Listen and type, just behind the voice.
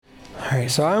All right,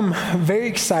 so I'm very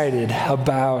excited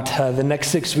about the next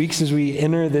 6 weeks as we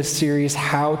enter this series,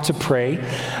 How to Pray.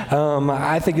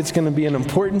 I think it's going to be an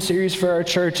important series for our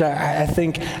church. I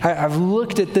think I've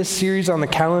looked at this series on the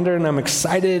calendar, and I'm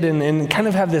excited and kind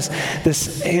of have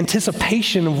this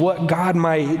anticipation of what God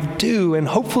might do, and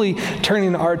hopefully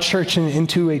turning our church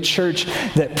into a church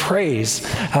that prays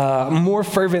more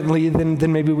fervently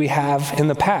than maybe we have in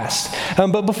the past.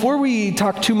 But before we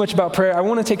talk too much about prayer, I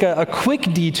want to take a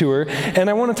quick detour.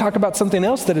 And I want to talk about something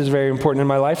else that is very important in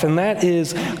my life, and that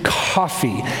is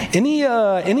coffee.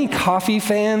 Any coffee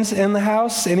fans in the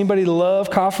house? Anybody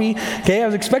love coffee? Okay, I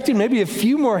was expecting maybe a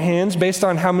few more hands based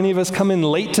on how many of us come in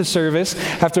late to service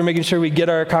after making sure we get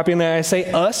our coffee. And I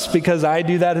say us because I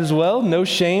do that as well. No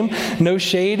shame, no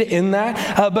shade in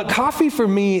that. But coffee for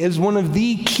me is one of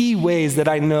the key ways that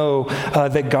I know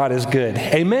that God is good.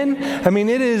 Amen? I mean,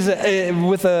 it is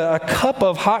with a cup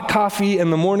of hot coffee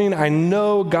in the morning, I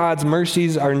know God's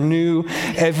mercies are new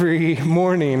every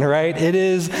morning, right? It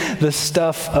is the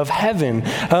stuff of heaven.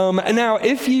 Now,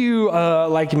 if you,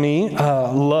 like me,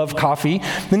 love coffee,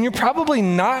 then you're probably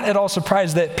not at all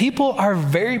surprised that people are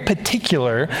very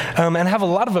particular and have a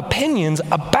lot of opinions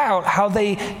about how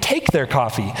they take their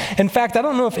coffee. In fact, I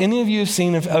don't know if any of you have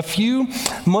seen, a few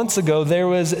months ago, there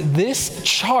was this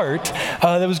chart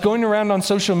that was going around on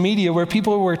social media where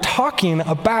people were talking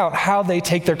about how they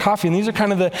take their coffee. And these are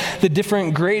kind of the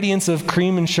different gradients of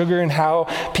cream and sugar and how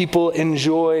people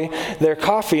enjoy their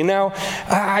coffee. Now,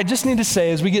 I just need to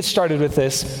say, as we get started with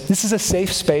this is a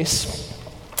safe space.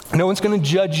 No one's going to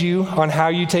judge you on how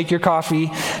you take your coffee.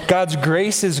 God's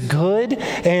grace is good,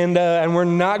 and we're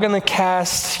not going to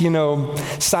cast,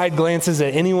 side glances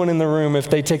at anyone in the room if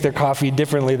they take their coffee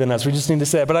differently than us. We just need to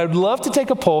say that. But I'd love to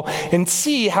take a poll and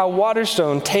see how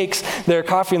Waterstone takes their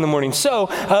coffee in the morning. So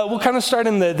we'll kind of start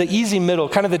in the easy middle,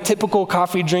 kind of the typical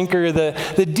coffee drinker, the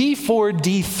D4,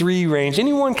 D3 range.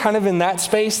 Anyone kind of in that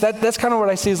space? That's kind of what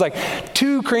I see is like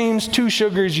 2 creams, 2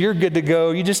 sugars, you're good to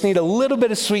go. You just need a little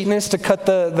bit of sweetness to cut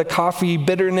the coffee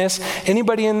bitterness.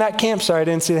 Anybody in that camp? Sorry, I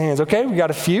didn't see the hands. Okay, we got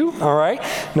a few. All right,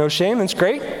 no shame. That's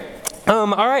great. All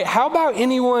right, how about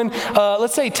anyone,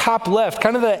 let's say top left,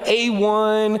 kind of the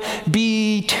A1,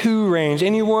 B2 range.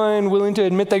 Anyone willing to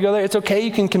admit they go there? It's okay.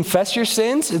 You can confess your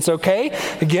sins. It's okay.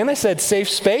 Again, I said safe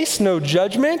space, no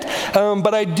judgment.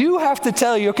 But I do have to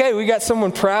tell you, okay, we got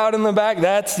someone proud in the back.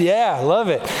 I love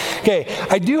it. Okay,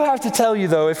 I do have to tell you,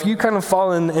 though, if you kind of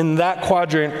fall in that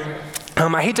quadrant,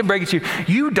 I hate to break it to you,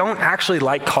 you don't actually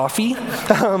like coffee.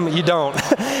 You don't.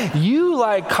 You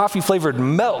like coffee-flavored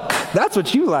milk. That's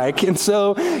what you like. And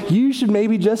so you should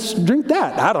maybe just drink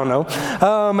that. I don't know.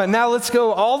 Now let's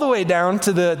go all the way down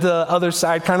to the other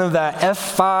side, kind of that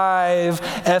F5,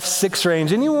 F6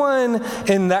 range. Anyone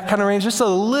in that kind of range? Just a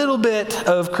little bit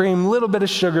of cream, a little bit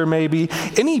of sugar maybe.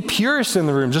 Any purists in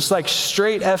the room? Just like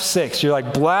straight F6. You're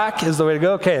like, black is the way to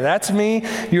go. Okay, that's me.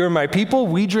 You are my people.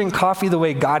 We drink coffee the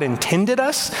way God intended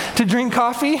us to drink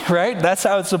coffee, right? That's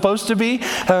how it's supposed to be.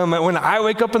 When I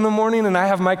wake up in the morning and I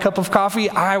have my cup of coffee,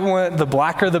 I want the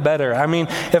blacker the better. I mean,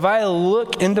 if I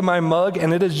look into my mug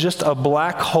and it is just a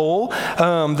black hole,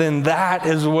 then that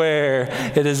is where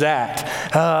it is at.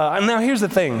 And now here's the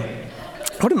thing.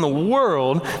 What in the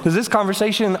world does this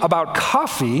conversation about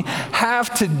coffee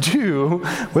have to do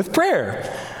with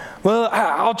prayer? Well,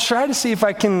 I'll try to see if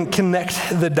I can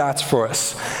connect the dots for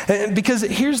us. Because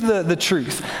here's the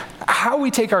truth. How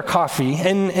we take our coffee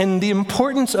and the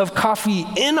importance of coffee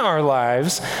in our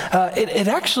lives, it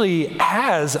actually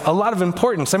has a lot of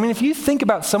importance. I mean, if you think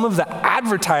about some of the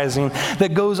advertising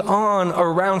that goes on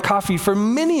around coffee, for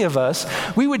many of us,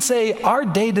 we would say our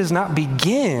day does not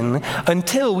begin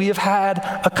until we have had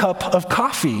a cup of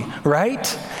coffee,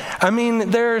 right? I mean,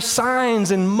 there are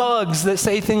signs and mugs that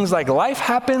say things like, life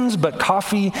happens, but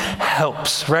coffee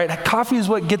helps, right? Coffee is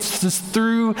what gets us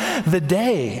through the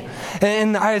day.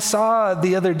 And I saw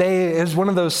the other day as one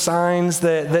of those signs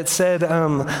that said,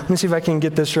 let me see if I can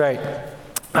get this right.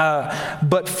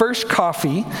 But first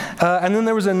coffee, and then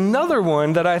there was another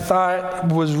one that I thought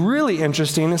was really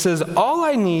interesting. It says, all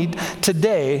I need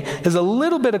today is a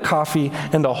little bit of coffee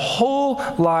and a whole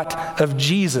lot of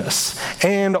Jesus.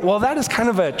 And while that is kind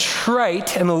of a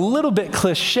trite and a little bit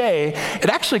cliche, it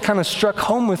actually kind of struck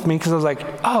home with me because I was like,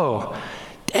 oh,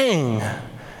 dang.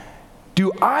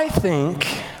 Do I think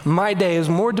my day is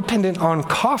more dependent on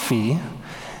coffee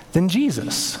than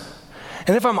Jesus?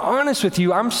 And if I'm honest with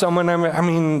you, I'm someone,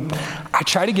 I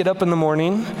try to get up in the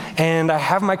morning and I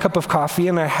have my cup of coffee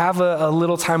and I have a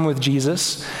little time with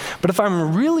Jesus. But if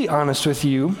I'm really honest with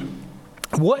you,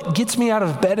 What gets me out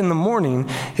of bed in the morning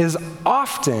is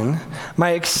often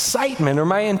my excitement or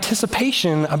my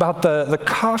anticipation about the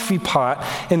coffee pot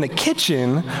in the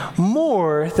kitchen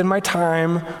more than my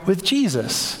time with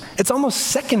Jesus. It's almost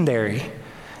secondary.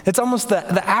 It's almost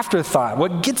the afterthought.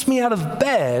 What gets me out of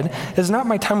bed is not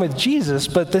my time with Jesus,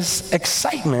 but this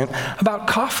excitement about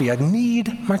coffee. I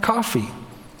need my coffee.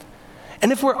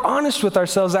 And if we're honest with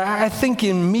ourselves, I think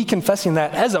in me confessing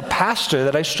that as a pastor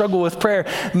that I struggle with prayer,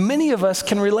 many of us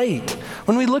can relate.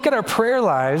 When we look at our prayer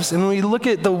lives and we look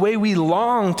at the way we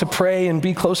long to pray and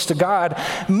be close to God,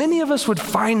 many of us would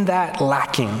find that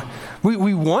lacking.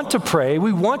 We want to pray,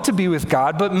 we want to be with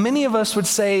God, but many of us would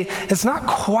say, it's not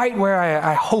quite where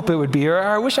I hope it would be, or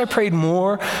I wish I prayed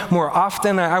more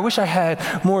often. I wish I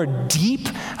had more deep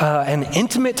and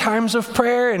intimate times of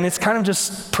prayer, and it's kind of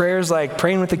just prayers like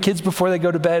praying with the kids before they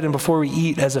go to bed and before we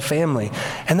eat as a family.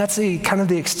 And that's kind of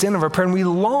the extent of our prayer, and we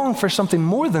long for something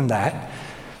more than that.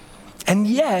 And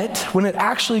yet, when it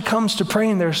actually comes to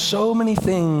praying, there are so many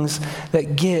things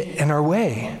that get in our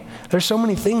way. There's so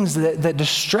many things that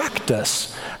distract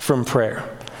us from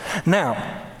prayer.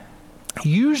 Now,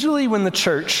 usually when the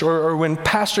church or when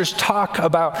pastors talk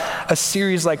about a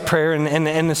series like prayer,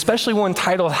 and especially one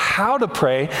titled How to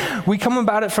Pray, we come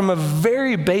about it from a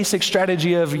very basic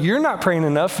strategy of you're not praying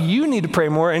enough, you need to pray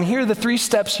more, and here are the 3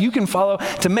 steps you can follow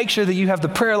to make sure that you have the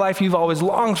prayer life you've always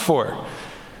longed for.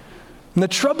 And the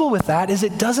trouble with that is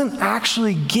it doesn't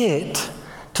actually get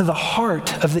to the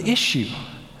heart of the issue.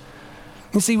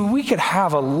 You see, we could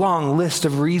have a long list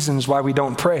of reasons why we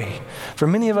don't pray. For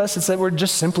many of us, it's that we're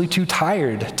just simply too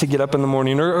tired to get up in the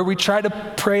morning, or we try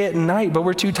to pray at night, but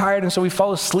we're too tired, and so we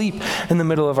fall asleep in the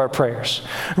middle of our prayers.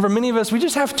 And for many of us, we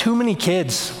just have too many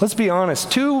kids. Let's be honest.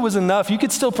 2 was enough. You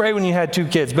could still pray when you had 2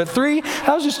 kids, but 3,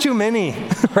 that was just too many,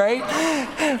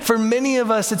 right? For many of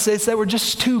us, it's that we're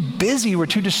just too busy. We're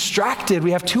too distracted.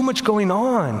 We have too much going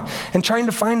on, and trying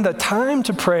to find the time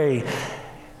to pray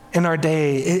in our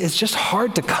day, it's just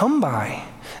hard to come by.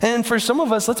 And for some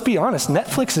of us, let's be honest,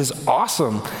 Netflix is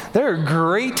awesome. There are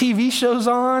great TV shows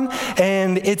on,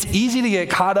 and it's easy to get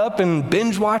caught up in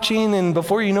binge watching, and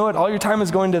before you know it, all your time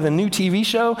is going to the new TV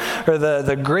show or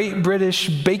the Great British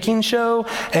Baking Show,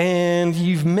 and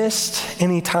you've missed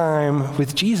any time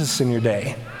with Jesus in your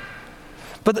day.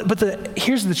 But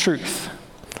here's the truth.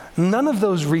 None of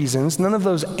those reasons, none of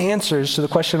those answers to the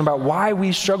question about why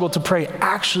we struggle to pray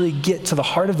actually get to the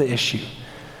heart of the issue.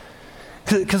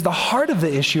 Because the heart of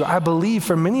the issue, I believe,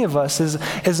 for many of us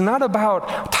is not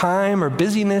about time or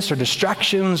busyness or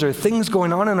distractions or things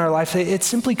going on in our life. It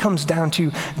simply comes down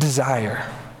to desire.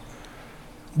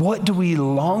 What do we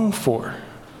long for?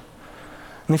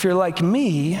 And if you're like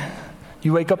me,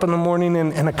 you wake up in the morning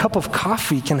and a cup of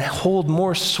coffee can hold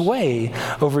more sway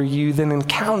over you than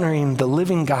encountering the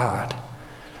living God.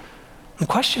 The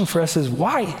question for us is,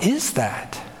 why is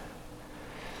that?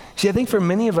 See, I think for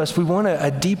many of us, we want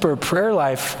a deeper prayer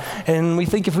life, and we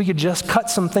think if we could just cut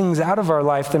some things out of our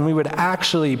life, then we would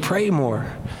actually pray more.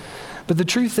 But the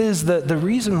truth is that the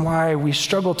reason why we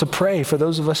struggle to pray, for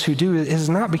those of us who do, is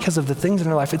not because of the things in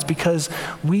our life. It's because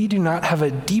we do not have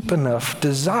a deep enough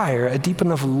desire, a deep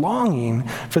enough longing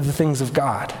for the things of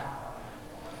God.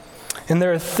 And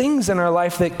there are things in our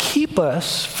life that keep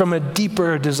us from a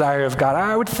deeper desire of God.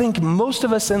 I would think most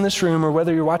of us in this room, or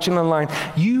whether you're watching online,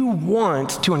 you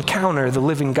want to encounter the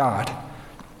living God.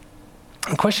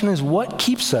 The question is, what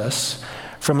keeps us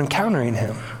from encountering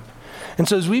him? And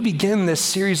so as we begin this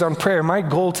series on prayer, my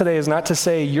goal today is not to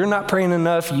say, you're not praying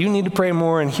enough, you need to pray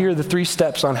more, and here are the 3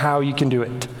 steps on how you can do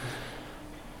it.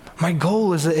 My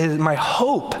goal is my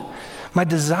hope, my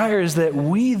desire is that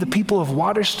we, the people of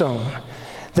Waterstone,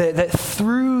 that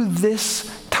through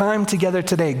this time together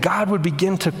today, God would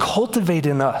begin to cultivate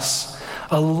in us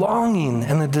a longing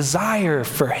and a desire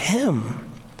for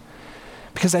him.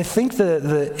 Because I think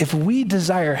that if we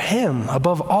desire him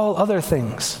above all other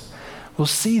things, we'll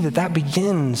see that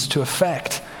begins to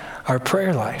affect our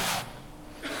prayer life.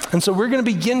 And so we're going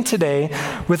to begin today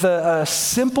with a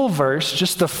simple verse,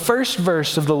 just the first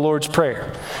verse of the Lord's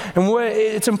Prayer. And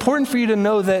it's important for you to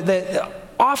know that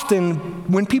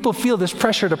often when people feel this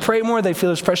pressure to pray more, they feel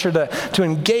this pressure to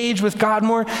engage with God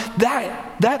more,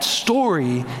 that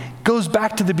story goes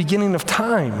back to the beginning of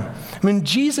time. When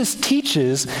Jesus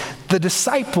teaches the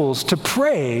disciples to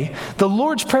pray, the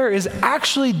Lord's Prayer is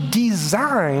actually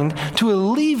designed to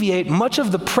alleviate much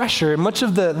of the pressure, much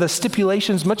of the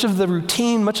stipulations, much of the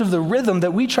routine, much of the rhythm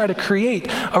that we try to create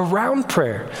around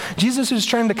prayer. Jesus is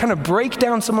trying to kind of break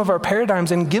down some of our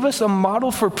paradigms and give us a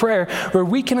model for prayer where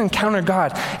we can encounter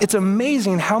God. It's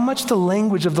amazing how much the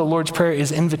language of the Lord's Prayer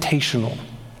is invitational.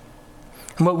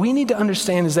 And what we need to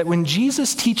understand is that when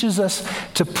Jesus teaches us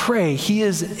to pray, he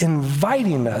is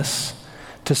inviting us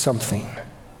to something.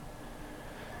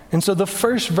 And so the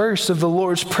first verse of the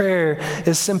Lord's Prayer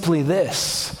is simply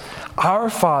this: Our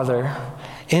Father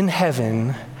in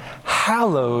heaven,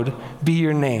 hallowed be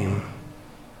your name.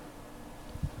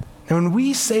 And when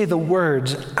we say the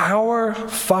words, our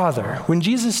Father, when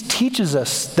Jesus teaches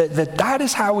us that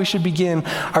is how we should begin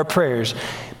our prayers,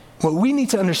 what we need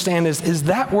to understand is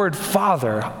that word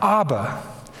Father, Abba,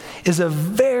 is a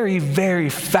very, very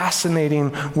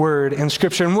fascinating word in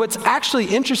Scripture. And what's actually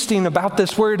interesting about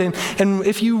this word, and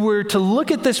if you were to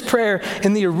look at this prayer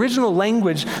in the original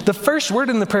language, the first word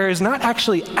in the prayer is not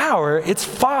actually our, it's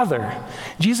Father.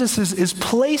 Jesus is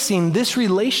placing this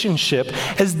relationship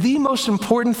as the most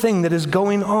important thing that is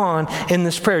going on in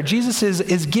this prayer. Jesus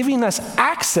is giving us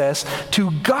access to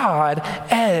God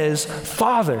as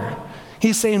Father.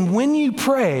 He's saying when you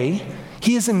pray,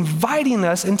 he is inviting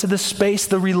us into the space,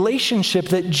 the relationship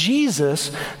that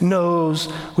Jesus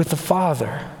knows with the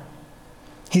Father.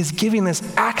 He's giving us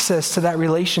access to that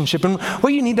relationship. And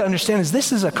what you need to understand is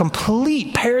this is a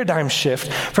complete paradigm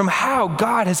shift from how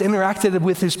God has interacted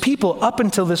with his people up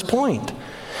until this point.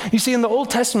 You see, in the Old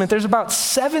Testament, there's about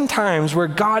 7 times where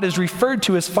God is referred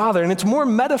to as Father, and it's more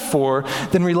metaphor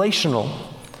than relational.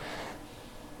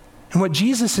 And what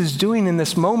Jesus is doing in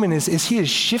this moment is he is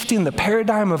shifting the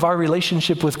paradigm of our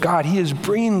relationship with God. He is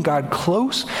bringing God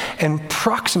close and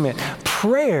proximate.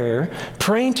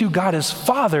 Praying to God as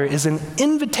Father, is an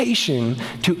invitation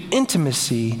to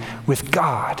intimacy with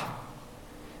God.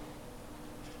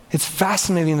 It's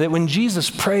fascinating that when Jesus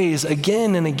prays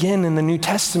again and again in the New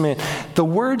Testament, the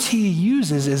words he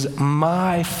uses is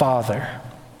my Father.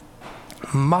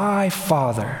 My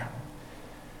Father.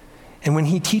 And when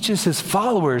he teaches his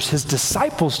followers, his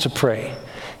disciples to pray,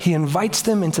 he invites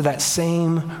them into that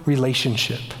same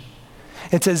relationship.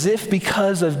 It's as if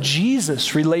because of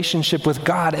Jesus' relationship with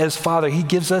God as Father, he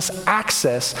gives us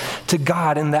access to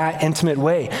God in that intimate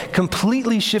way,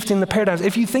 completely shifting the paradigms.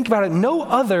 If you think about it, no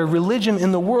other religion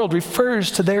in the world refers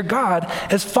to their God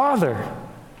as Father.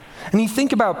 And you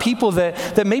think about people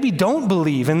that maybe don't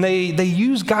believe and they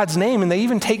use God's name and they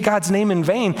even take God's name in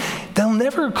vain. They'll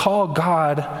never call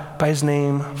God by his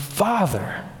name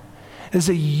Father. It is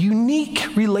a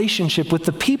unique relationship with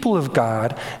the people of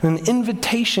God and an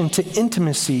invitation to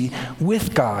intimacy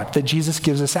with God that Jesus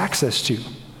gives us access to.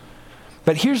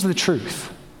 But here's the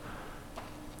truth.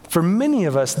 For many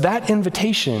of us, that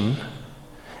invitation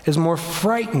is more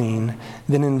frightening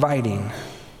than inviting.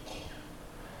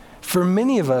 For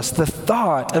many of us, the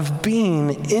thought of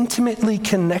being intimately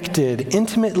connected,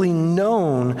 intimately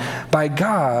known by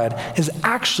God is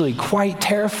actually quite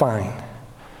terrifying.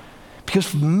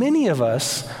 Because many of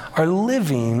us are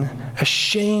living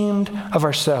ashamed of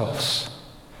ourselves.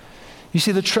 You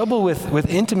see, the trouble with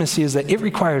intimacy is that it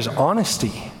requires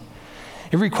honesty.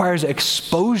 It requires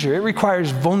exposure. It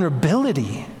requires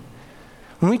vulnerability.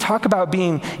 When we talk about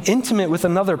being intimate with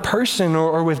another person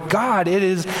or with God, it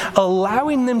is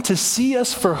allowing them to see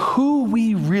us for who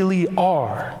we really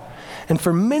are. And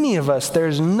for many of us,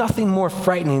 there's nothing more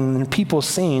frightening than people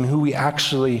seeing who we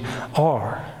actually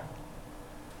are.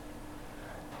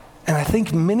 And I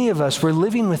think many of us, we're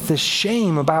living with this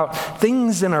shame about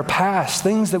things in our past,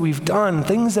 things that we've done,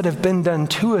 things that have been done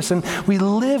to us, and we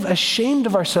live ashamed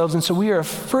of ourselves, and so we are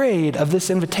afraid of this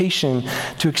invitation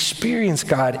to experience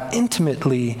God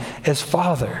intimately as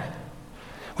Father.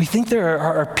 We think there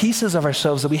are pieces of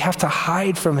ourselves that we have to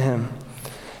hide from him,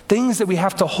 things that we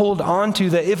have to hold on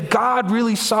to that if God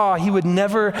really saw, he would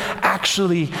never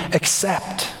actually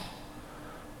accept.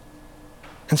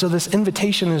 And so this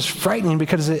invitation is frightening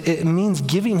because it means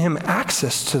giving him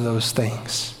access to those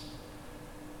things.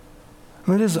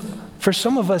 For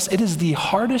some of us, it is the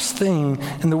hardest thing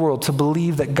in the world to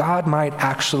believe that God might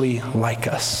actually like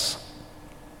us.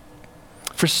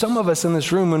 For some of us in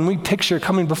this room, when we picture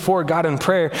coming before God in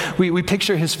prayer, we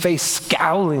picture his face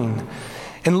scowling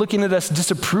and looking at us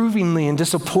disapprovingly and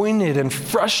disappointed and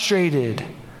frustrated.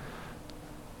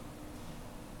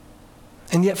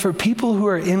 And yet for people who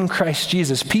are in Christ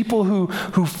Jesus, people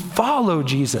who follow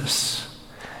Jesus,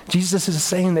 Jesus is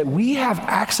saying that we have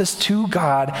access to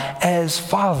God as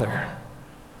Father.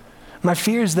 My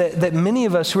fear is that many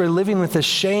of us who are living with this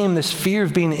shame, this fear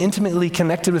of being intimately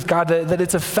connected with God, that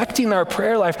it's affecting our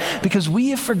prayer life because we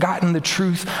have forgotten the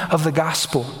truth of the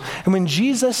gospel. And when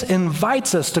Jesus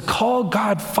invites us to call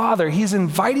God Father, he's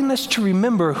inviting us to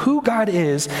remember who God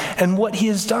is and what he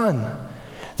has done.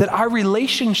 That our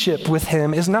relationship with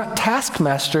him is not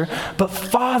taskmaster, but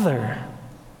Father.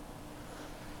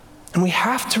 And we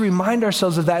have to remind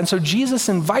ourselves of that. And so Jesus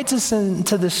invites us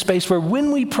into this space where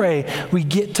when we pray, we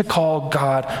get to call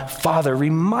God Father,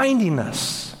 reminding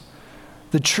us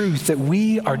the truth that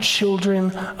we are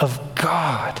children of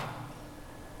God,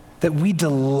 that we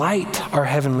delight our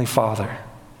Heavenly Father,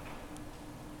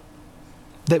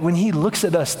 that when He looks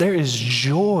at us, there is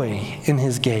joy in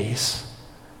His gaze.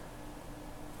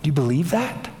 Do you believe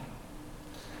that?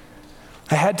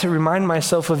 I had to remind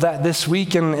myself of that this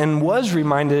week and was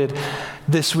reminded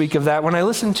this week of that when I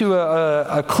listened to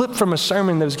a clip from a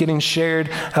sermon that was getting shared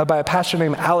by a pastor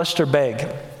named Alistair Begg.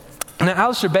 Now,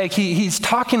 Alistair Begg, he's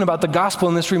talking about the gospel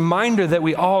and this reminder that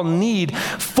we all need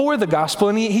for the gospel.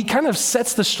 And he kind of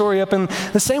sets the story up in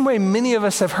the same way many of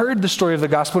us have heard the story of the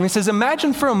gospel. And he says,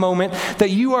 imagine for a moment that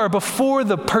you are before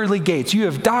the pearly gates. You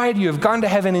have died, you have gone to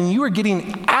heaven, and you are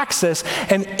getting access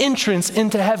and entrance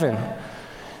into heaven.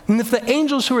 And if the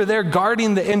angels who are there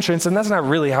guarding the entrance, and that's not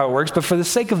really how it works, but for the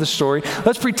sake of the story,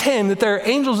 let's pretend that there are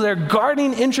angels there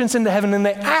guarding entrance into heaven, and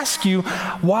they ask you,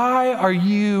 why are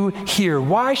you here?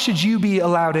 Why should you be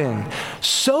allowed in?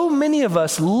 So many of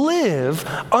us live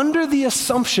under the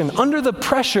assumption, under the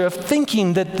pressure of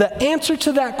thinking that the answer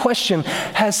to that question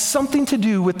has something to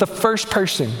do with the first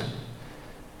person.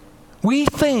 We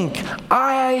think,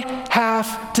 I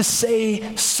have to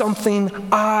say something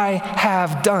I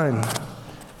have done.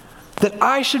 That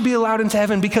I should be allowed into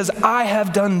heaven because I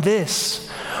have done this.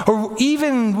 Or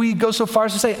even we go so far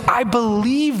as to say, I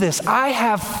believe this, I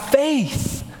have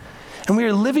faith. And we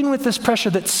are living with this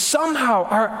pressure that somehow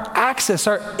our access,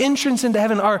 our entrance into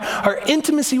heaven, our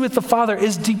intimacy with the Father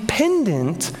is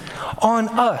dependent on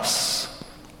us.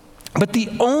 But the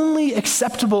only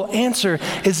acceptable answer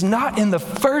is not in the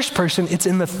first person, it's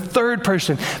in the third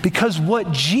person, because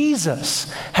what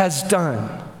Jesus has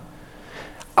done.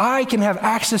 I can have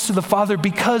access to the Father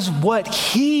because what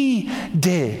He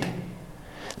did.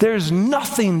 There's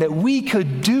nothing that we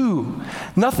could do,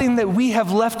 nothing that we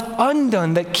have left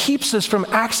undone that keeps us from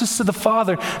access to the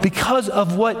Father because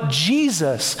of what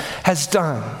Jesus has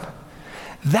done.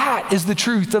 That is the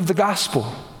truth of the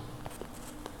gospel.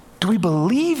 Do we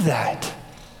believe that?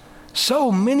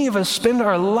 So many of us spend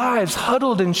our lives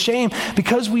huddled in shame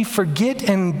because we forget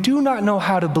and do not know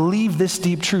how to believe this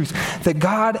deep truth, that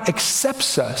God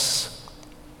accepts us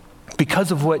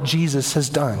because of what Jesus has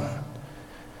done.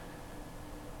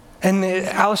 And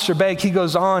Alistair Begg, he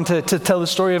goes on to tell the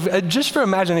story of, just for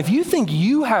imagine, if you think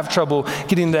you have trouble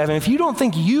getting into heaven, if you don't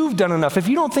think you've done enough, if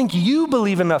you don't think you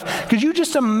believe enough, could you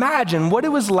just imagine what it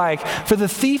was like for the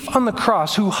thief on the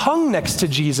cross who hung next to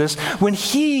Jesus when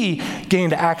he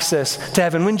gained access to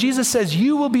heaven? When Jesus says,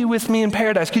 you will be with me in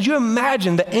paradise, could you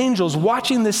imagine the angels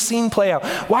watching this scene play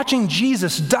out, watching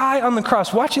Jesus die on the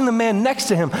cross, watching the man next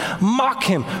to him mock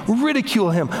him, ridicule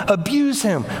him, abuse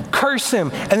him, curse him,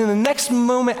 and then the next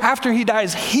moment after he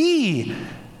dies, he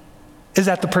is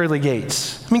at the pearly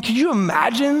gates. I mean, could you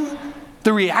imagine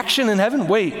the reaction in heaven?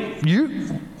 Wait,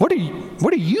 what are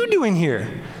you doing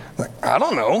here? Like, I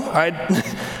don't know.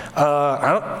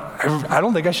 I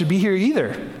don't think I should be here either.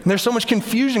 And there's so much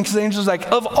confusion because the angel's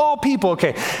like, of all people,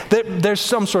 okay, there's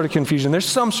some sort of confusion. There's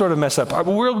some sort of mess up.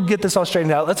 We'll get this all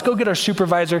straightened out. Let's go get our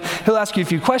supervisor. He'll ask you a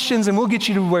few questions and we'll get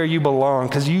you to where you belong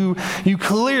because you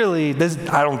clearly,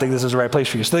 I don't think this is the right place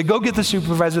for you. So they go get the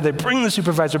supervisor. They bring the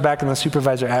supervisor back and the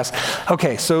supervisor asks,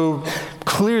 okay, so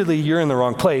clearly you're in the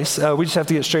wrong place. We just have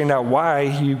to get straightened out why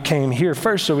you came here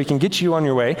first so we can get you on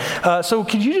your way. So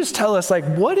could you just tell us, like,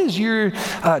 what is your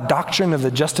doctrine of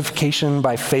the justification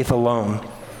by faith alone?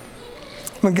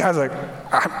 And the guy's like,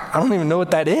 I don't even know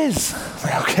what that is.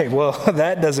 Like, okay, well,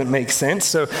 that doesn't make sense.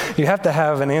 So you have to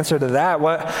have an answer to that.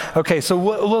 Okay, so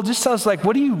well, just tell us, like,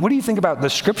 what do you think about the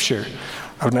scripture?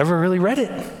 I've never really read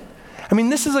it. I mean,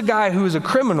 this is a guy who is a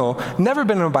criminal, never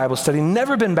been in a Bible study,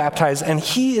 never been baptized, and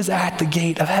he is at the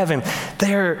gate of heaven.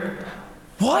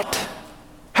 What?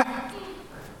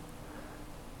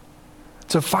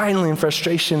 So finally, in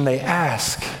frustration, they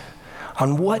ask,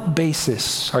 on what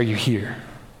basis are you here?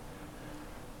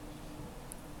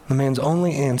 The man's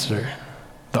only answer,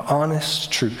 the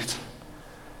honest truth,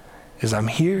 is I'm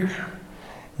here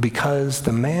because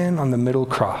the man on the middle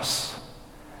cross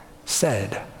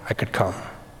said I could come.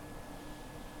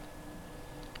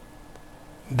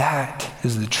 That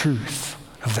is the truth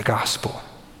of the gospel.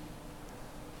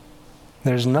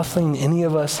 There's nothing any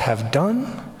of us have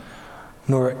done,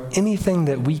 nor anything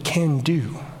that we can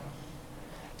do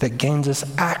that gains us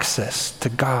access to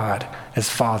God as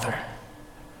Father.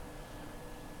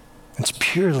 It's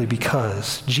purely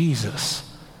because Jesus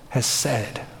has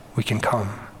said we can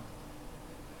come.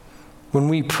 When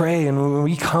we pray and when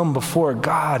we come before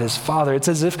God as Father, it's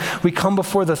as if we come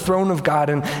before the throne of God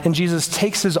and Jesus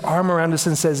takes his arm around us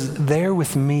and says, "There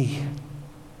with me."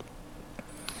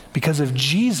 Because of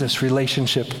Jesus'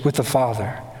 relationship with the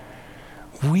Father,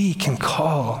 we can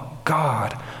call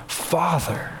God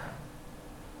Father.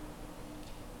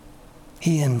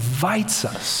 He invites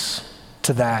us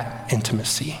to that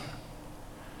intimacy.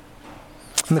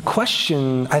 And the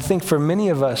question, I think, for many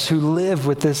of us who live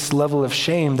with this level of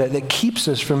shame that keeps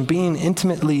us from being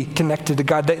intimately connected to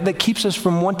God, that keeps us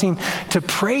from wanting to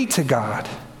pray to God,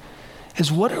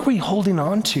 is what are we holding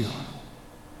on to?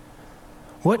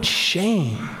 What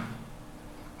shame,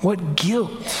 what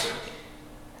guilt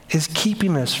is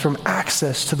keeping us from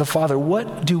access to the Father?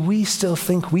 What do we still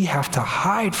think we have to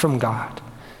hide from God?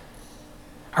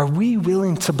 Are we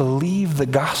willing to believe the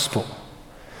gospel?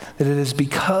 That it is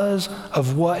because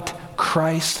of what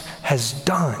Christ has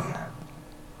done.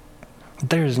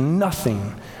 There is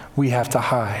nothing we have to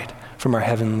hide from our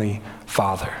Heavenly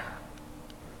Father.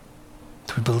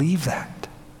 Do we believe that?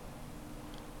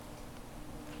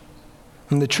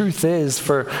 And the truth is,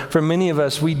 for many of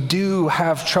us, we do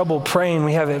have trouble praying.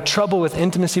 We have trouble with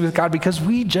intimacy with God because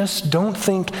we just don't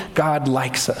think God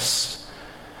likes us.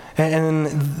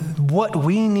 And what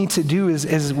we need to do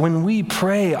is when we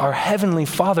pray, our Heavenly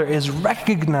Father is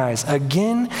recognize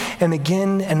again and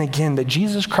again and again that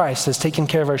Jesus Christ has taken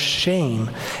care of our shame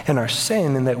and our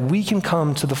sin, and that we can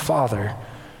come to the Father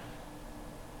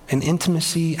in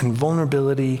intimacy and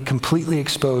vulnerability, completely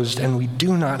exposed, and we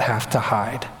do not have to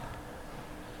hide.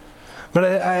 But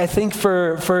I think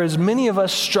for as many of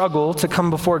us struggle to come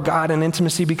before God in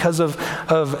intimacy because of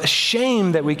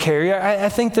shame that we carry, I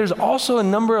think there's also a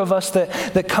number of us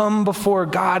that come before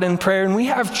God in prayer, and we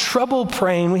have trouble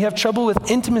praying. We have trouble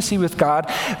with intimacy with God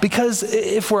because,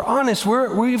 if we're honest,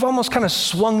 we've almost kind of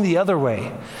swung the other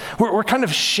way. We're kind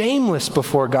of shameless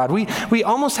before God. We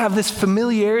almost have this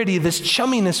familiarity, this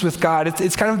chumminess with God.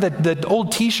 It's kind of the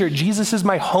old t-shirt, "Jesus is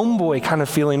my homeboy" kind of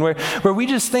feeling, where we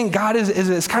just think God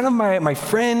is kind of my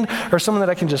friend or someone that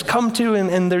I can just come to,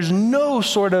 and there's no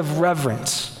sort of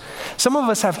reverence. Some of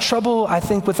us have trouble, I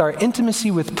think, with our intimacy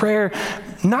with prayer,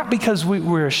 not because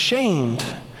we're ashamed.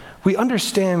 We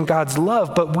understand God's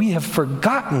love, but we have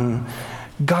forgotten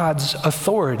God's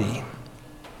authority.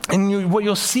 And what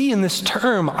you'll see in this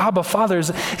term, Abba Father, is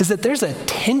that there's a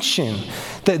tension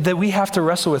that we have to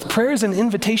wrestle with. Prayer is an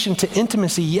invitation to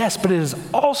intimacy, yes, but it is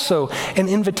also an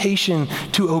invitation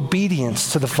to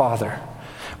obedience to the Father.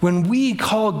 When we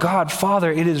call God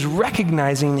Father, it is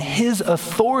recognizing his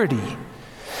authority.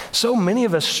 So many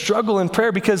of us struggle in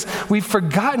prayer because we've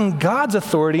forgotten God's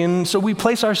authority, and so we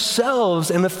place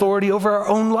ourselves in authority over our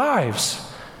own lives.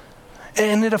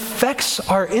 And it affects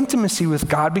our intimacy with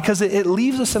God because it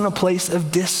leaves us in a place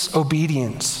of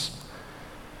disobedience.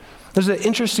 There's an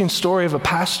interesting story of a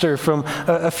pastor from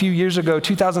a few years ago,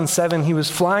 2007. He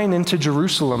was flying into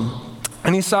Jerusalem,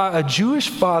 and he saw a Jewish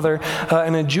father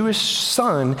and a Jewish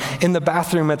son in the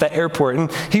bathroom at the airport.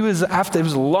 And it was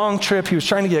a long trip. He was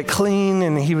trying to get clean,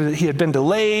 and he had been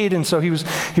delayed, and so he was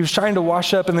trying to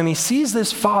wash up. And then he sees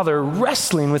this father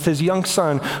wrestling with his young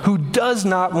son who does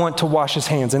not want to wash his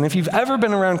hands. And if you've ever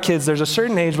been around kids, there's a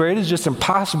certain age where it is just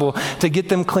impossible to get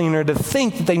them clean or to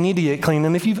think that they need to get clean.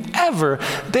 And if you've ever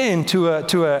been to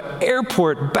a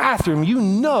airport bathroom, you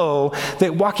know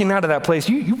that walking out of that place,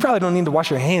 you probably don't need to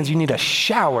wash your hands. You need a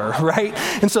shower, right?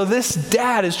 And so this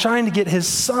dad is trying to get his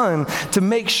son to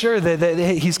make sure that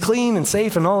he's clean and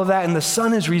safe and all of that, and the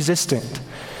son is resistant.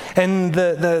 And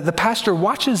the pastor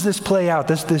watches this play out,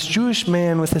 this Jewish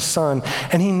man with his son,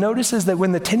 and he notices that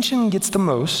when the tension gets the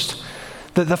most,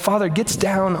 that the father gets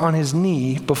down on his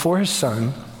knee before his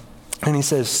son, and he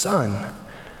says, "Son,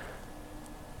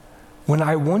 when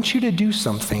I want you to do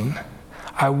something,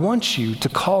 I want you to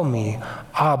call me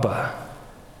Abba."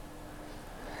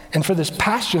 And for this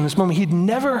pastor in this moment, he'd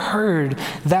never heard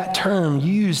that term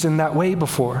used in that way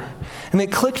before. And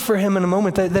it clicked for him in a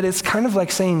moment that it's kind of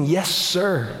like saying, "Yes,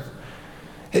 sir."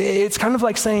 It's kind of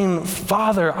like saying,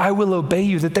 "Father, I will obey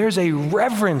you," that there's a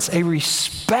reverence, a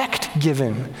respect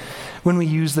given when we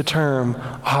use the term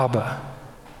Abba.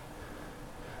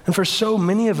 And for so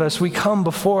many of us, we come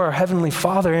before our Heavenly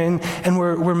Father and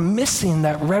we're missing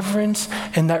that reverence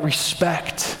and that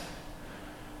respect.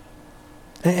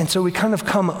 And so we kind of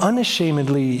come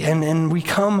unashamedly, and we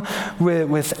come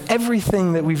with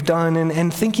everything that we've done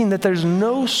and thinking that there's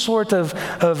no sort of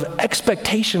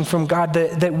expectation from God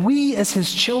that we as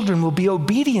his children will be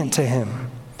obedient to him.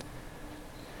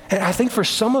 And I think for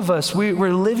some of us,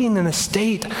 we're living in a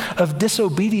state of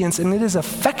disobedience, and it is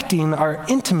affecting our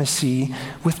intimacy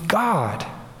with God.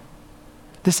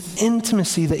 This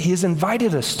intimacy that he has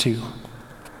invited us to.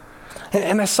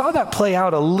 And I saw that play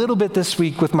out a little bit this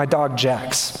week with my dog,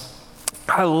 Jax.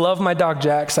 I love my dog,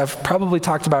 Jax. I've probably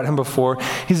talked about him before.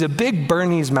 He's a big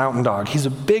Bernese mountain dog. He's a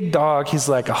big dog. He's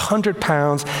like 100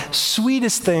 pounds,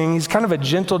 sweetest thing. He's kind of a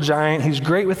gentle giant. He's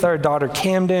great with our daughter,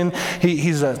 Camden.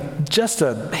 He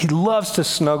loves to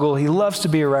snuggle. He loves to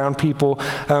be around people.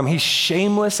 He's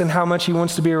shameless in how much he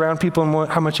wants to be around people and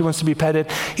how much he wants to be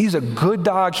petted. He's a good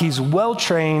dog. He's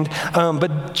well-trained.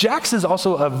 But Jax is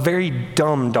also a very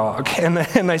dumb dog. And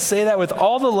I say that with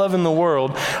all the love in the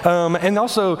world. And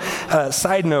also,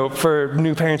 side note for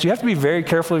new parents, you have to be very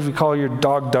careful if you call your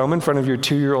dog dumb in front of your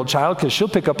 2-year-old child, because she'll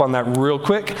pick up on that real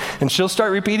quick and she'll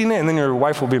start repeating it, and then your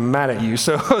wife will be mad at you.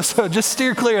 So just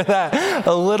steer clear of that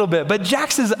a little bit. But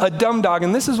Jax is a dumb dog,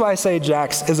 and this is why I say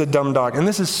Jax is a dumb dog. And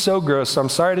this is so gross, so I'm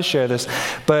sorry to share this,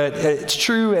 but it's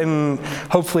true and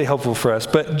hopefully helpful for us.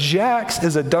 But Jax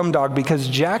is a dumb dog because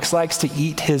Jax likes to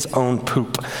eat his own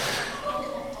poop.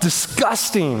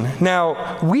 Disgusting.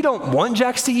 Now, we don't want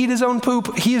Jax to eat his own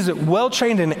poop. He is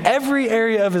well-trained in every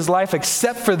area of his life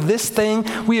except for this thing.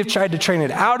 We have tried to train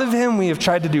it out of him. We have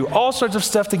tried to do all sorts of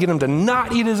stuff to get him to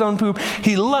not eat his own poop.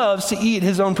 He loves to eat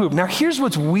his own poop. Now, here's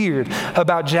what's weird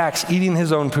about Jax eating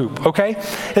his own poop, okay?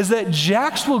 Is that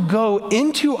Jax will go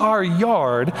into our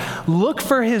yard, look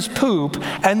for his poop,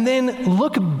 and then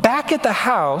look back at the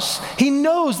house. He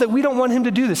knows that we don't want him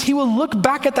to do this. He will look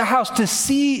back at the house to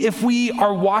see if we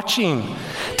are watching,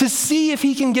 to see if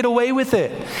he can get away with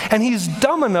it. And he's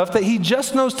dumb enough that he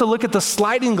just knows to look at the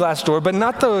sliding glass door, but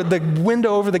not the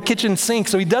window over the kitchen sink,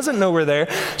 so he doesn't know we're there.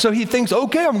 So he thinks,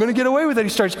 okay, I'm going to get away with it. He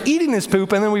starts eating his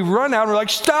poop, and then we run out and we're like,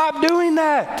 stop doing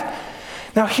that.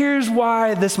 Now here's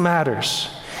why this matters.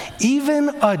 Even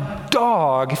a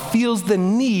dog feels the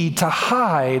need to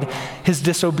hide his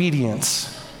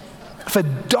disobedience. If a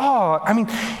dog,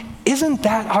 isn't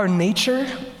that our nature?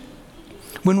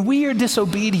 When we are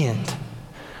disobedient,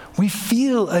 we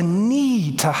feel a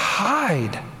need to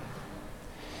hide.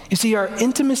 You see, our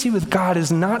intimacy with God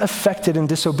is not affected in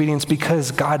disobedience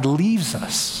because God leaves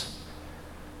us.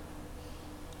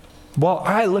 While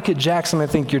I look at Jax and I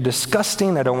think you're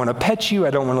disgusting, I don't want to pet you, I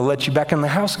don't want to let you back in the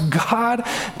house, God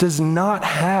does not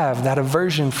have that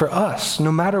aversion for us,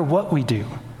 no matter what we do.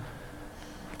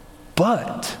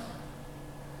 But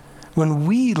when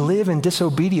we live in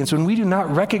disobedience, when we do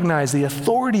not recognize the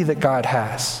authority that God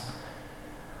has,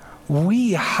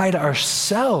 we hide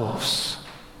ourselves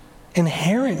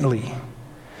inherently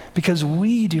because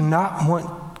we do not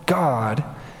want God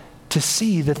to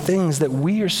see the things that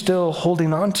we are still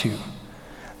holding on to,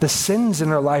 the sins in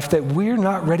our life that we're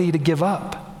not ready to give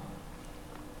up.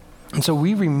 And so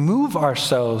we remove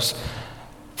ourselves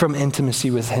from intimacy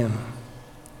with Him.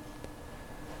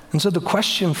 And so the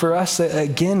question for us,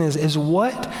 again, is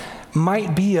what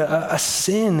might be a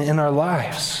sin in our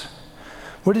lives?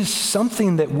 What is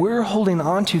something that we're holding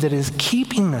on to that is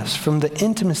keeping us from the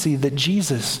intimacy that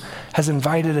Jesus has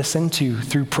invited us into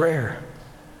through prayer?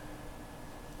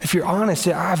 If you're honest,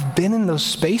 I've been in those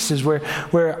spaces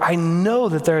where I know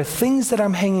that there are things that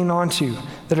I'm hanging on to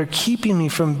that are keeping me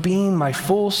from being my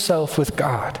full self with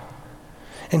God.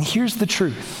 And here's the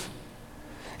truth.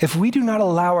 If we do not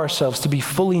allow ourselves to be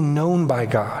fully known by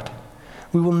God,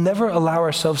 we will never allow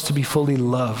ourselves to be fully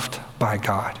loved by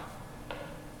God.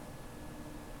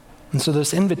 And so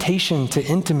this invitation to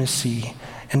intimacy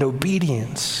and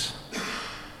obedience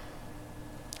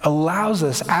allows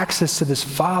us access to this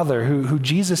Father who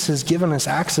Jesus has given us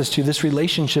access to, this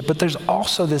relationship. But there's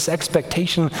also this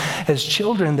expectation as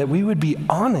children that we would be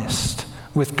honest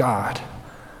with God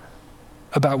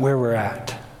about where we're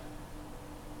at.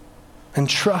 And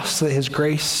trust that His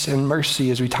grace and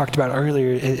mercy, as we talked about earlier,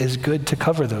 is good to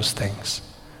cover those things.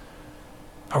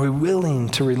 Are we willing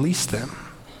to release them?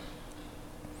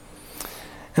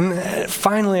 And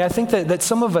finally, I think that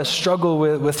some of us struggle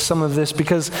with some of this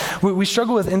because we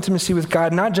struggle with intimacy with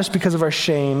God, not just because of our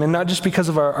shame and not just because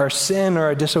of our sin or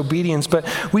our disobedience, but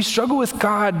we struggle with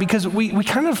God because we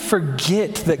kind of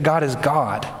forget that God is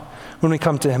God when we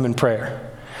come to Him in prayer.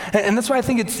 And that's why I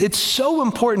think it's so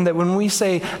important that when we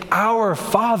say our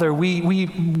Father, we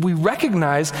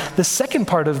recognize the second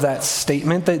part of that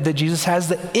statement that Jesus has,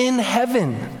 that in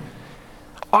heaven,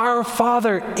 our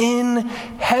Father in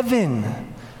heaven.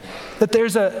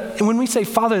 That when we say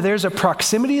Father, there's a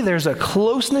proximity, there's a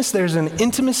closeness, there's an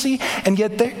intimacy, and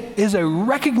yet there is a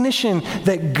recognition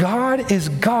that God is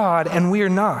God and we are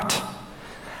not.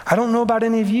 I don't know about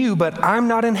any of you, but I'm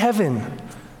not in heaven.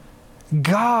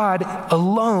 God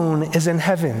alone is in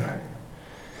heaven.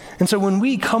 And so when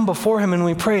we come before him and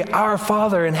we pray, Our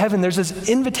Father in heaven, there's this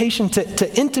invitation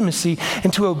to intimacy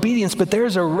and to obedience, but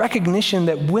there's a recognition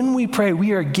that when we pray,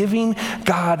 we are giving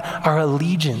God our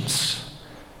allegiance.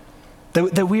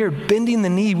 That we are bending the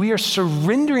knee, we are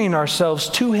surrendering ourselves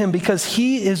to him because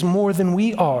he is more than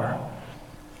we are.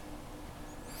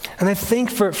 And I think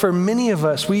for many of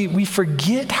us, we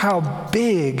forget how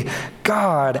big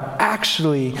God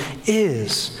actually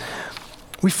is.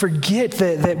 We forget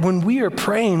that when we are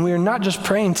praying, we are not just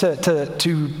praying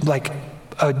to like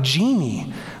a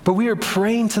genie, but we are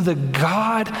praying to the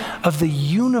God of the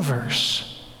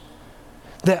universe.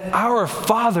 That our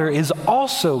Father is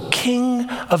also King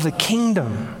of the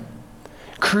kingdom,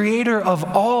 creator of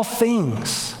all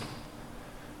things.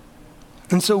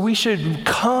 And so we should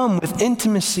come with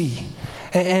intimacy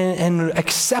and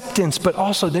acceptance, but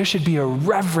also there should be a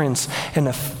reverence and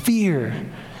a fear.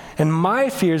 And my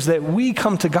fear is that we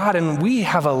come to God and we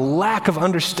have a lack of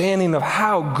understanding of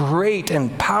how great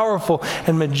and powerful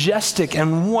and majestic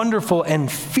and wonderful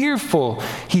and fearful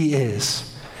he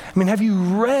is. I mean, have you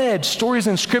read stories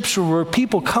in Scripture where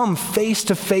people come face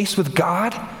to face with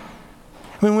God?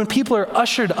 I mean, when people are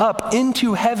ushered up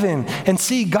into heaven and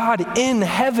see God in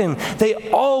heaven, they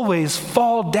always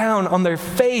fall down on their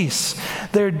face.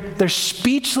 They're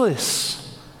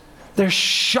speechless. They're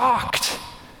shocked.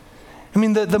 I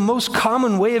mean, the most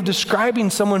common way of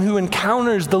describing someone who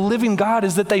encounters the living God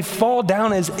is that they fall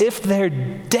down as if they're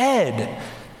dead.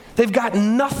 They've got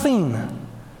nothing.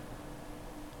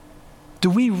 Do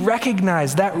we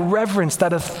recognize that reverence,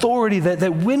 that authority,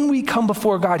 that when we come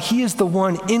before God, he is the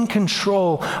one in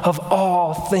control of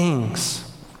all things?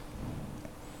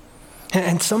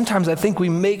 And sometimes I think we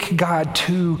make God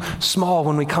too small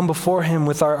when we come before him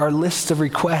with our list of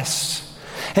requests.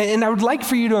 And I would like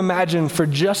for you to imagine for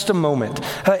just a moment,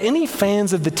 any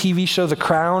fans of the TV show The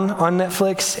Crown on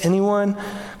Netflix? Anyone?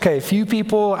 Okay, a few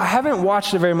people. I haven't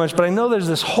watched it very much, but I know there's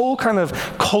this whole kind of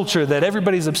culture that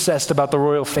everybody's obsessed about the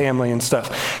royal family and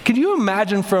stuff. Could you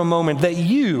imagine for a moment that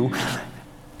you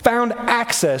found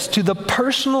access to the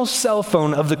personal cell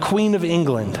phone of the Queen of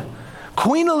England?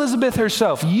 Queen Elizabeth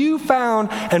herself, you found,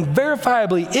 and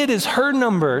verifiably it is her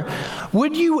number.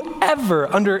 Would you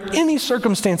ever, under any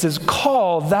circumstances,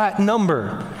 call that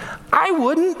number? I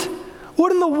wouldn't.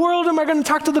 What in the world am I going to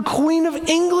talk to the Queen of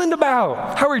England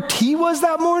about? How her tea was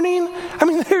that morning? I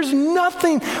mean, there's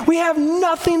nothing. We have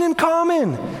nothing in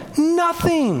common.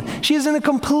 Nothing. She is in a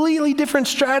completely different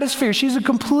stratosphere. She's a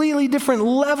completely different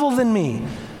level than me.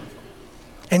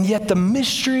 And yet the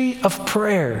mystery of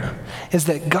prayer is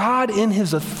that God in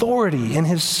his authority, in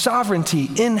his sovereignty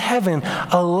in heaven,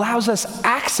 allows us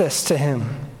access to him,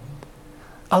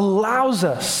 allows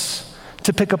us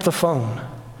to pick up the phone.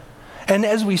 And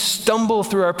as we stumble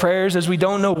through our prayers, as we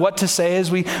don't know what to say,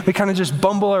 as we kind of just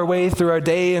bumble our way through our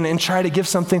day and try to give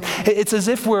something, it's as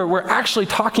if we're actually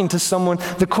talking to someone,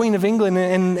 the Queen of England,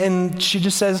 and she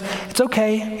just says, it's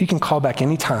okay, you can call back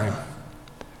anytime.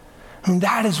 I mean,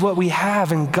 that is what we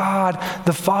have in God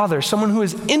the Father, someone who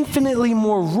is infinitely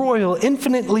more royal,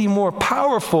 infinitely more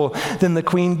powerful than the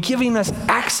Queen, giving us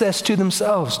access to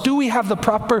themselves. Do we have the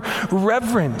proper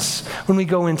reverence when we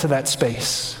go into that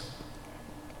space?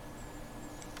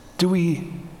 Do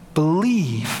we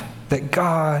believe that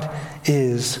God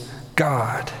is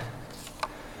God?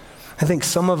 I think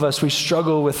some of us, we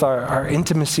struggle with our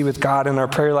intimacy with God in our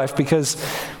prayer life because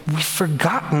we've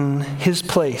forgotten his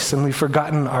place and we've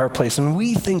forgotten our place, and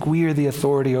we think we are the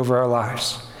authority over our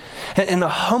lives. And a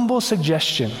humble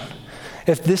suggestion,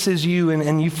 if this is you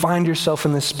and you find yourself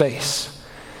in this space,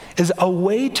 is a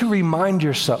way to remind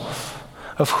yourself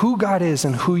of who God is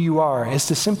and who you are, is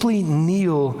to simply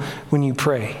kneel when you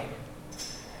pray.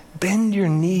 Bend your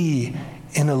knee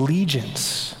in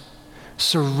allegiance.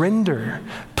 Surrender.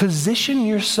 Position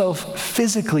yourself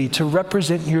physically to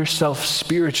represent yourself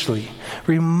spiritually.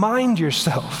 Remind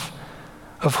yourself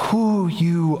of who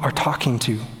you are talking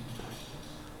to.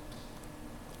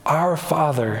 Our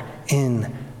Father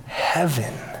in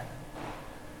heaven.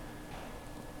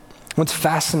 What's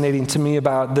fascinating to me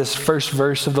about this first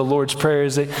verse of the Lord's Prayer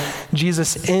is that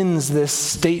Jesus ends this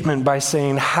statement by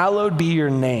saying, "Hallowed be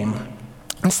your name."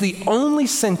 It's the only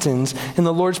sentence in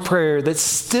the Lord's Prayer that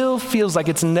still feels like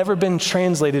it's never been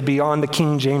translated beyond the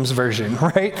King James Version,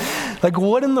 right? Like,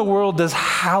 what in the world does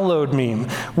hallowed mean?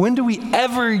 When do we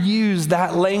ever use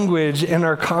that language in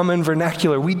our common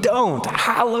vernacular? We don't.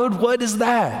 Hallowed, what is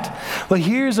that? Well,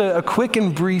 here's a quick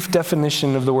and brief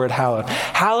definition of the word hallowed.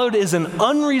 Hallowed is an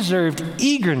unreserved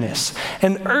eagerness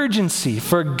and urgency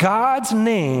for God's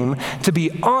name to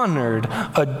be honored,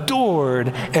 adored,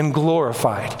 and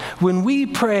glorified. When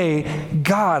we pray,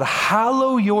 God,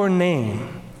 hallow your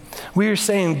name, We are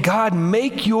saying, God,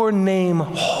 make your name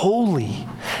holy.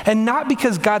 And not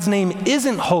because God's name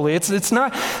isn't holy. It's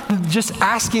not just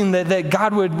asking that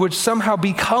God would somehow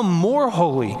become more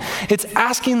holy. It's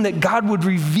asking that God would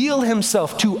reveal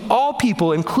himself to all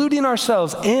people, including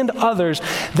ourselves and others,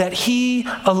 that he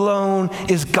alone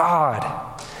is God.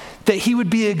 That he would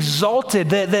be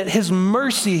exalted, that his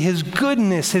mercy, his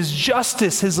goodness, his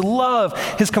justice, his love,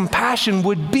 his compassion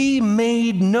would be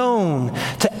made known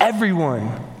to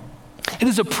everyone. It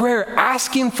is a prayer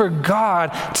asking for God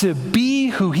to be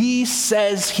who he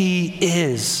says he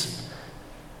is.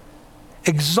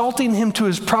 Exalting him to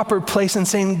his proper place and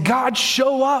saying, God,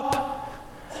 show up.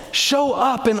 Show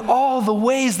up in all the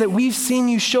ways that we've seen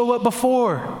you show up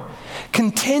before.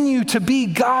 Continue to be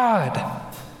God.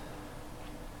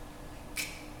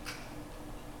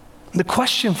 The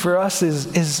question for us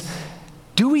is,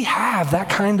 do we have that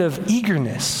kind of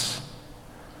eagerness?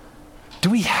 Do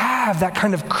we have that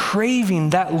kind of craving,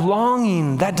 that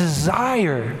longing, that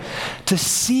desire to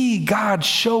see God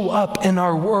show up in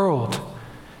our world?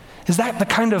 Is that the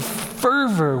kind of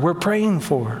fervor we're praying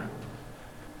for?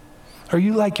 Are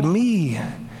you like me,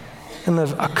 and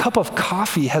a cup of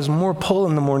coffee has more pull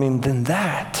in the morning than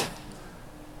that?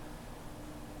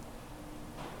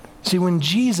 See, when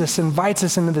Jesus invites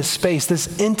us into this space,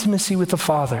 this intimacy with the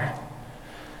Father,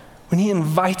 when he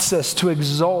invites us to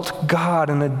exalt God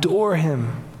and adore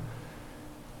him,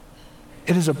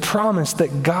 it is a promise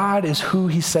that God is who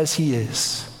he says he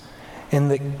is, and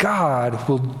that God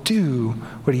will do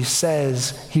what he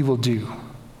says he will do.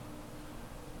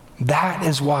 That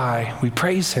is why we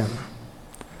praise him.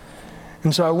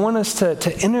 And so I want us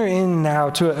to enter in now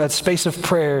to a space of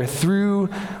prayer through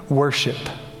worship.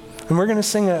 And we're going to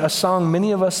sing a song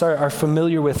many of us are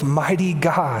familiar with, Mighty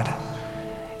God,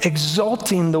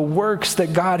 exalting the works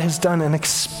that God has done and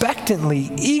expectantly,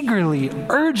 eagerly,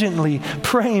 urgently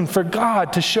praying for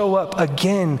God to show up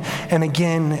again and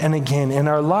again and again in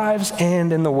our lives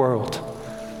and in the world.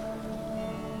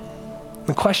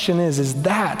 The question is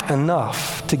that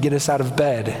enough to get us out of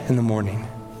bed in the morning?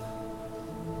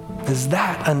 Is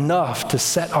that enough to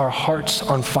set our hearts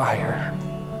on fire?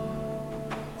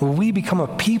 Will we become a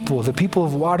people, the people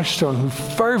of Waterstone, who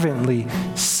fervently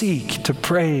seek to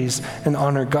praise and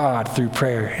honor God through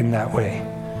prayer in that way?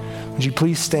 Would you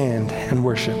please stand and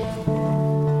worship?